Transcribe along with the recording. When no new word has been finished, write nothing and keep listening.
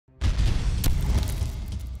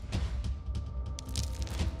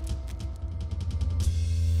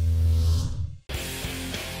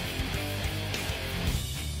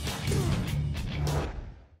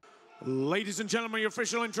Ladies and gentlemen, your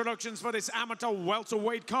official introductions for this amateur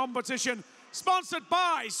welterweight competition, sponsored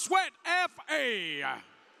by Sweat FA.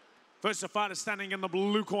 First, a fighter standing in the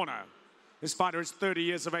blue corner. This fighter is 30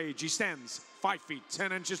 years of age. He stands 5 feet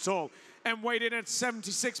 10 inches tall and weighed in at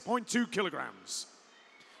 76.2 kilograms.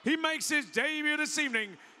 He makes his debut this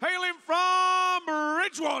evening, hailing from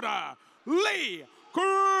Bridgewater, Lee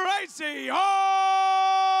Crazy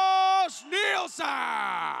Horse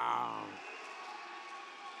Neilson.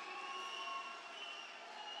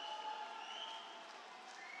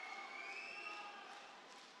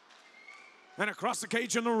 And across the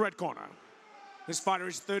cage in the red corner, this fighter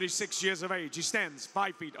is 36 years of age. He stands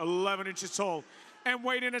 5 feet 11 inches tall and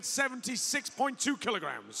weighed in at 76.2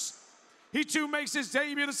 kilograms. He too makes his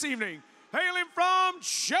debut this evening, hailing from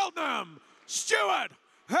Cheltenham, Stuart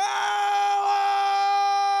Hallam.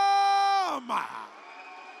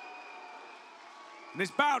 And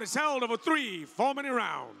this bout is held over 3 4-minute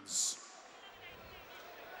rounds.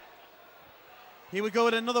 Here we go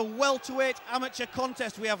with another welterweight amateur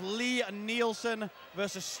contest. We have Lee Neilson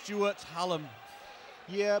versus Stuart Hallam.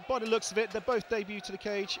 Yeah, by the looks of it, they're both debut to the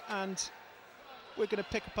cage, and we're going to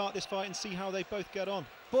pick apart this fight and see how they both get on.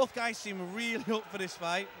 Both guys seem really up for this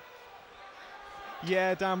fight.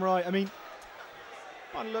 Yeah, damn right. I mean,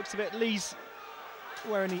 by the looks of it, Lee's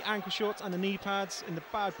wearing the ankle shorts and the knee pads in the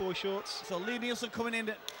bad boy shorts. So Lee Neilson coming in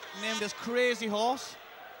named as Crazy Horse.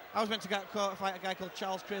 I was meant to fight a guy called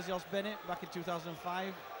Charles Crazy Horse Bennett back in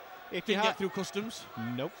 2005. If Didn't get through customs.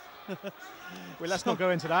 Nope. Well, let's not go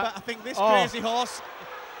into that. But I think this Crazy Horse...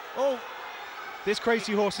 This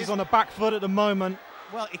Crazy Horse is on the back foot at the moment.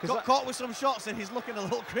 Well, he got caught with some shots and he's looking a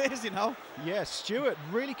little crazy now. Yeah, Stuart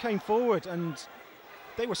really came forward and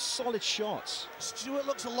they were solid shots. Stuart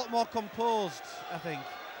looks a lot more composed, I think.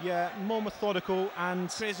 Yeah, more methodical, and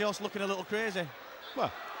Crazy Horse looking a little crazy.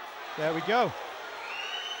 Well, there we go.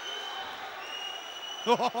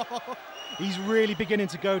 He's really beginning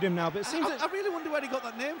to goad him now, but it seems I really wonder where he got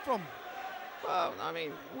that name from. Well, I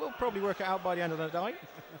mean, we'll probably work it out by the end of the night.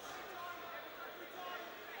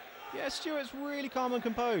 Yeah, Stuart's really calm and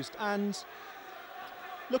composed, and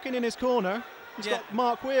looking in his corner, he's got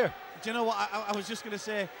Mark Weir. Do you know what? I was just going to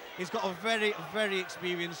say, he's got a very, very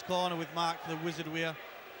experienced corner with Mark the Wizard Weir.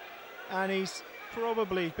 And he's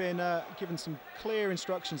probably been given some clear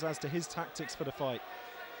instructions as to his tactics for the fight.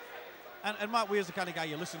 And Mark Weir's the kind of guy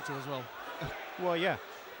you listen to as well. Well, yeah.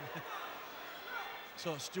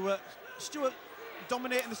 So Stuart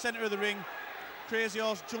dominating the centre of the ring. Crazy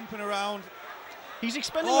Horse jumping around. He's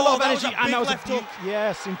expending a lot of energy, and that was a hook.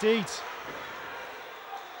 Yes, indeed.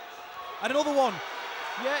 And another one.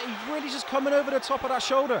 Yeah, he's really just coming over the top of that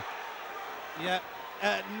shoulder. Yeah,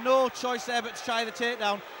 no choice there but to try the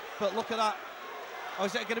takedown. But look at that. Oh,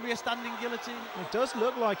 is that going to be a standing guillotine? It does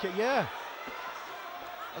look like it, yeah.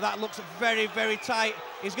 That looks very, very tight.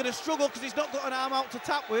 He's going to struggle because he's not got an arm out to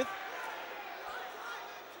tap with.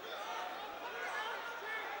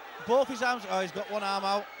 Both his arms. Oh, he's got one arm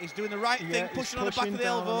out. He's doing the right thing, pushing on the back of the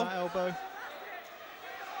elbow.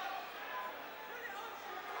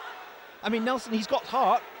 I mean, Neilson, he's got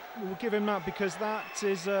heart. We'll give him that because that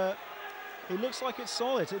is. It looks like it's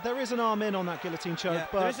solid. There is an arm in on that guillotine choke, yeah,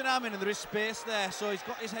 but there is an arm in and there is space there. So he's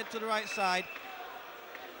got his head to the right side.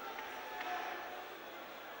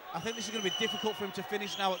 I think this is going to be difficult for him to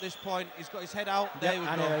finish now at this point. He's got his head out. There we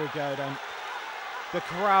go. There we go then. The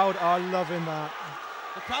crowd are loving that.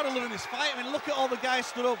 The crowd are loving this fight. I mean, look at all the guys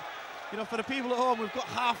stood up. You know, for the people at home, we've got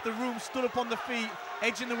half the room stood up on the feet,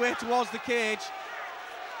 edging the way towards the cage.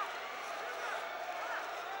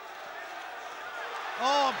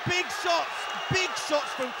 Oh, big shots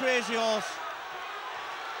from Crazy Horse.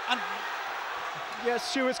 And yeah,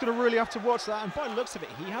 Stuart's going to really have to watch that. And by the looks of it,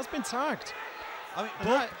 he has been tagged. I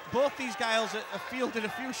mean, both these guys have fielded a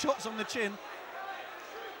few shots on the chin.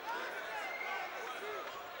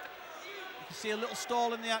 You can see a little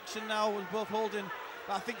stall in the action now with both holding.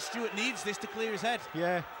 But I think Stuart needs this to clear his head.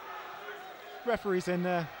 Yeah. Referee's in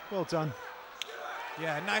there. Well done.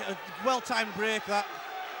 Yeah, a well-timed break, that.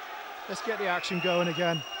 Let's get the action going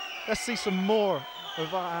again. Let's see some more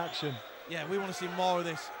of that action. Yeah, we want to see more of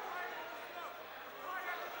this.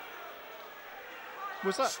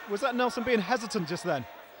 Was that Neilson being hesitant just then?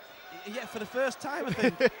 Yeah, for the first time, I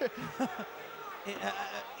think.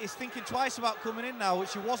 He's thinking twice about coming in now,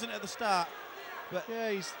 which he wasn't at the start. But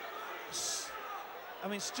yeah, I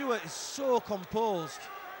mean, Stuart is so composed.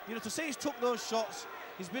 You know, to say he's took those shots,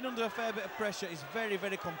 he's been under a fair bit of pressure. He's very,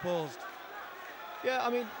 very composed. Yeah, I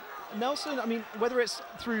mean, Neilson. I mean, whether it's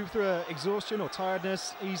through exhaustion or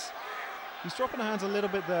tiredness, he's dropping the hands a little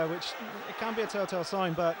bit there, which it can be a telltale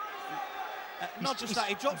sign. But Not just that,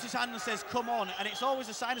 he drops his hand and says, come on, and it's always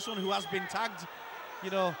a sign of someone who has been tagged.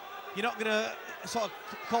 You know, you're not going to sort of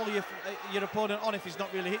call your opponent on if he's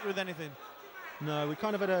not really hit you with anything. No, we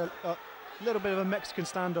kind of had a little bit of a Mexican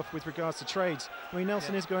standoff with regards to trades. I mean,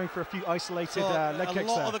 Neilson is going for a few isolated leg kicks there. A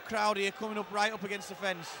lot of the crowd here coming up right up against the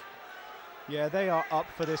fence. Yeah, they are up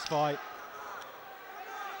for this fight.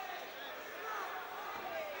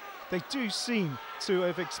 They do seem to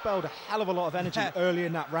have expelled a hell of a lot of energy early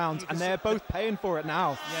in that round, and they're both paying for it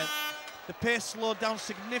now. Yeah, the pace slowed down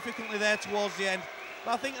significantly there towards the end.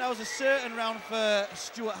 But I think that was a certain round for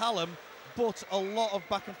Stuart Hallam, but a lot of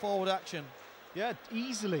back and forward action. Yeah,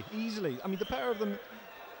 easily. I mean, the pair of them,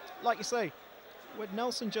 like you say, with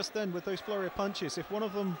Neilson just then with those flurry of punches, if one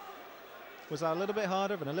of them was a little bit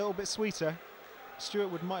harder and a little bit sweeter,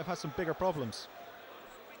 Stuart might have had some bigger problems.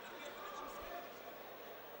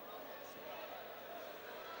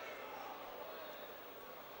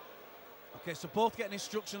 Okay, so both getting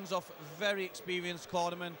instructions off very experienced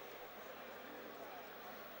cornermen.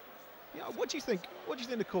 Yeah, what do you think? What do you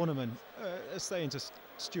think the cornermen are saying to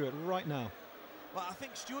Stuart right now? Well, I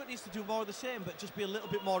think Stuart needs to do more of the same, but just be a little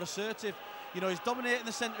bit more assertive. You know, he's dominating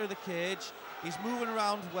the centre of the cage. He's moving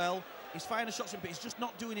around well. He's firing the shots in, but he's just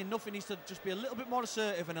not doing enough. He needs to just be a little bit more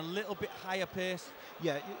assertive and a little bit higher pace.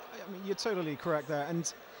 Yeah, I mean, you're totally correct there.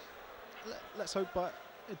 And let's hope that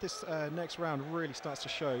this next round really starts to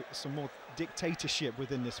show some more dictatorship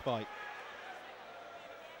within this fight.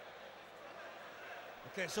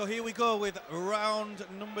 Okay, so here we go with round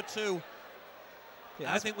number 2.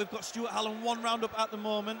 I think we've got Stuart Hallam 1 round up at the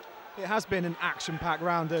moment. It has been an action-packed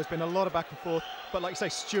round. There's been a lot of back and forth, but like I say,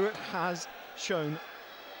 Stuart has shown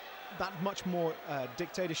that much more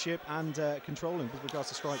dictatorship and controlling with regards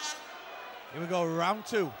to strikes. Here we go, round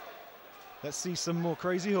 2. Let's see some more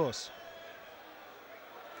crazy horse.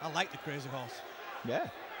 I like the crazy horse. Yeah.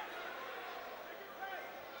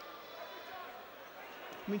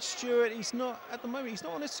 I mean, Stuart, he's not, at the moment, he's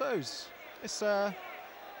not on his toes. It's,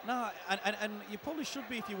 No, and you probably should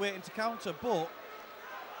be if you're waiting to counter, but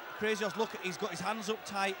Crazy Horse, look, he's got his hands up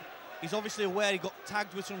tight. He's obviously aware he got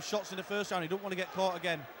tagged with some shots in the first round. He don't want to get caught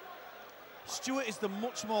again. Stuart is the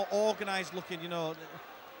much more organised looking, you know,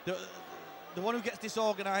 the one who gets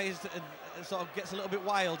disorganised and sort of gets a little bit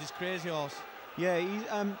wild is Crazy Horse. Yeah,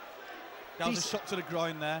 that was a shot to the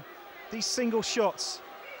groin there. These single shots.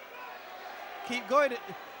 Keep going.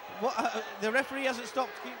 The referee hasn't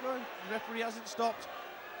stopped. Keep going. The referee hasn't stopped.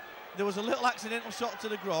 There was a little accidental shot to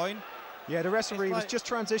the groin. Yeah, the referee was just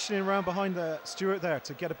transitioning around behind Stuart there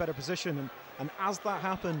to get a better position, and as that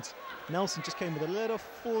happened, Neilson just came with a little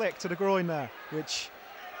flick to the groin there, which...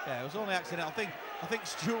 Yeah, it was only accidental. I think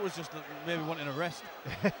Stuart was just maybe wanting a rest.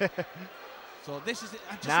 So this is it.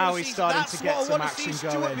 Now he's starting to get some action going. That's what I want to see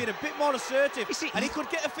Stuart being a bit more assertive, and he could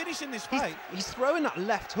get a finish in this fight. He's throwing that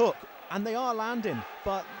left hook, and they are landing,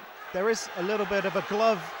 but there is a little bit of a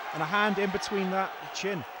glove and a hand in between that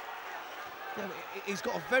chin. Yeah, he's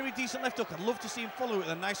got a very decent left hook. I'd love to see him follow it with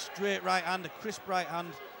a nice straight right hand, a crisp right hand.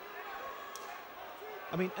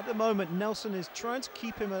 I mean, at the moment, Neilson is trying to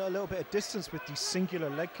keep him a little bit of distance with these singular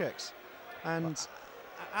leg kicks. And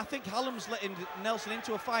I think Hallam's letting Neilson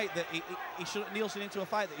into a fight that Neilson into a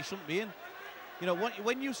fight that he shouldn't be in. You know,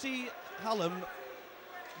 when you see Hallam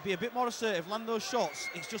be a bit more assertive, land those shots,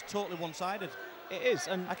 it's just totally one-sided. It is,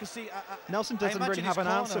 and I can see Neilson doesn't really have an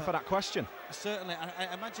answer for that question. Certainly,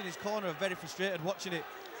 I imagine his corner are very frustrated watching it.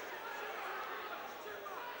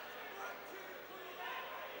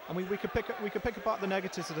 I mean, we could pick apart the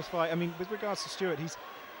negatives of this fight. I mean, with regards to Stuart,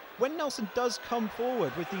 when Neilson does come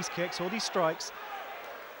forward with these kicks or these strikes,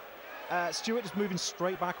 Stuart is moving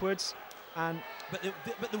straight backwards,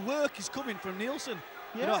 but the work is coming from Neilson.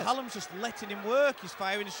 Yeah. You know, Hallam's just letting him work. He's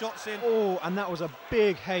firing the shots in. Oh, and that was a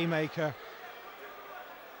big haymaker.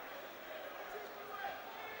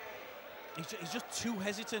 He's just too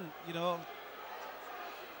hesitant, you know.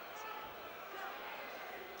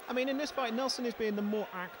 I mean, in this fight, Neilson is being the more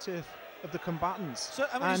active of the combatants. So,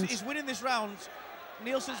 I mean, he's winning this round.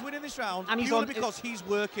 Neilson's winning this round and purely because he's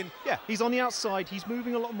working. Yeah, he's on the outside. He's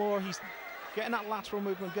moving a lot more. He's getting that lateral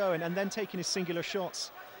movement going and then taking his singular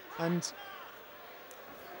shots. And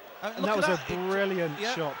that was a brilliant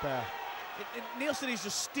shot there. Neilson is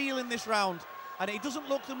just stealing this round. And he doesn't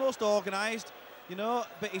look the most organised, you know,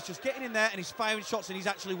 but he's just getting in there and he's firing shots and he's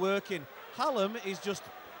actually working. Hallam is just...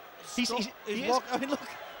 I mean, look,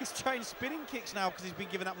 he's trying spinning kicks now because he's been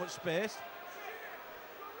given that much space.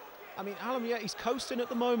 I mean, Hallam, yeah, he's coasting at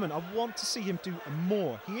the moment. I want to see him do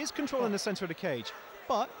more. He is controlling the centre of the cage,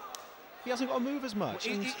 but he hasn't got to move as much.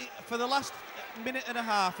 For the last minute and a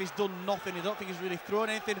half, he's done nothing. I don't think he's really thrown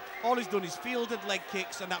anything. All he's done is fielded leg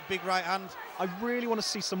kicks and that big right hand. I really want to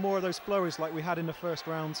see some more of those flurries like we had in the first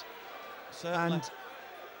round. Certainly. And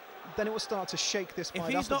then it will start to shake this fight up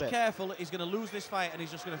a bit. If he's not careful, he's going to lose this fight and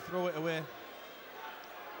he's just going to throw it away.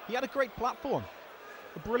 He had a great platform.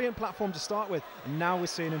 A brilliant platform to start with. And now we're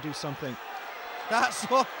seeing him do something. That's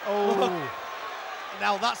what... Oh.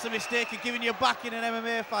 Now that's a mistake of giving you back in an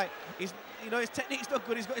MMA fight. His technique's not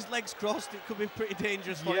good. He's got his legs crossed. It could be pretty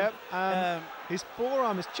dangerous for him. His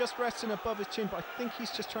forearm is just resting above his chin, but I think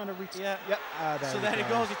he's just trying to reach. Yeah. Yep. So there he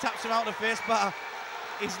goes. He taps him out of the face, but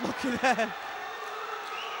he's looking there.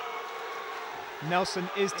 Neilson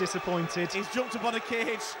is disappointed. He's jumped up on a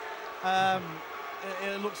cage. He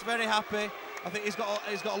looks very happy. I think he's got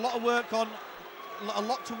a lot of work on, a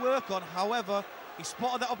lot to work on. However, he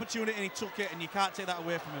spotted that opportunity and he took it, and you can't take that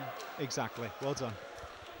away from him. Exactly. Well done.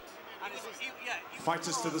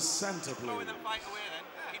 Fighters to the centre, please.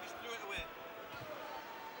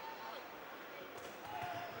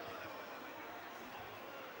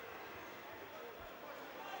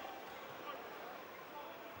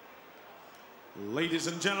 Ladies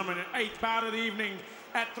and gentlemen, an 8th bout of the evening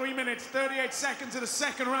at 3 minutes 38 seconds of the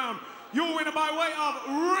second round. Your winner by way of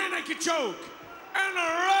rear naked choke. And the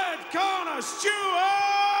red corner,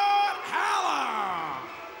 Stuart Hallam.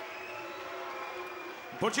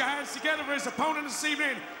 Put your hands together for his opponent this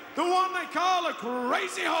evening, the one they call a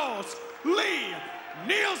crazy horse,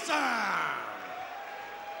 Neilson.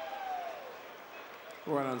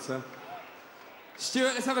 Well done, sir.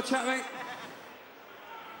 Stuart, let's have a chat, mate.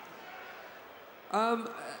 I'm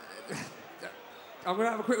going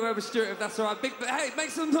to have a quick word with Stuart, if that's all right. Hey, make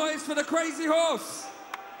some noise for the crazy horse.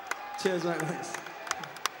 Cheers, mate, thanks.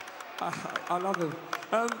 I love him.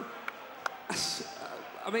 I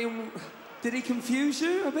mean, did he confuse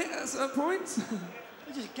you a bit at certain points?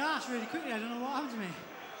 I just gasped really quickly. I don't know what happened to me.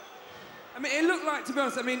 I mean, it looked like, to be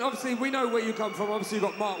honest, I mean, obviously, we know where you come from. Obviously, you've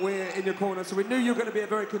got Mark Weir in your corner, so we knew you were going to be a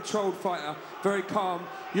very controlled fighter, very calm.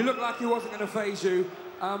 You looked like he wasn't going to faze you.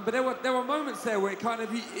 But there were moments there where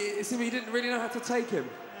it seemed you didn't really know how to take him.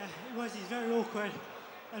 It was. He's very awkward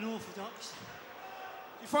and orthodox.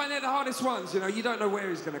 You find they're the hardest ones, you know. You don't know where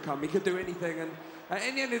he's going to come. He could do anything. And at the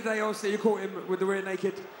end of the day, obviously, you caught him with the rear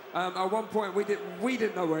naked. At one point, we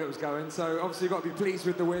didn't know where it was going. So obviously, you've got to be pleased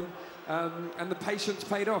with the win. And the patience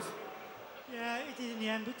paid off. Yeah, it did in the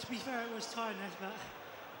end. But to be fair, it was tiredness. But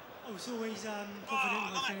I was always confident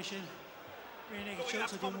in my finishing. Rear naked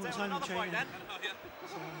chokes I do all the time in training.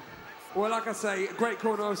 Well, like I say, great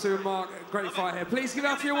corner obviously with Mark, great fight here. Please give it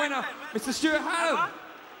up for your winner, Mr. Stuart Hallam.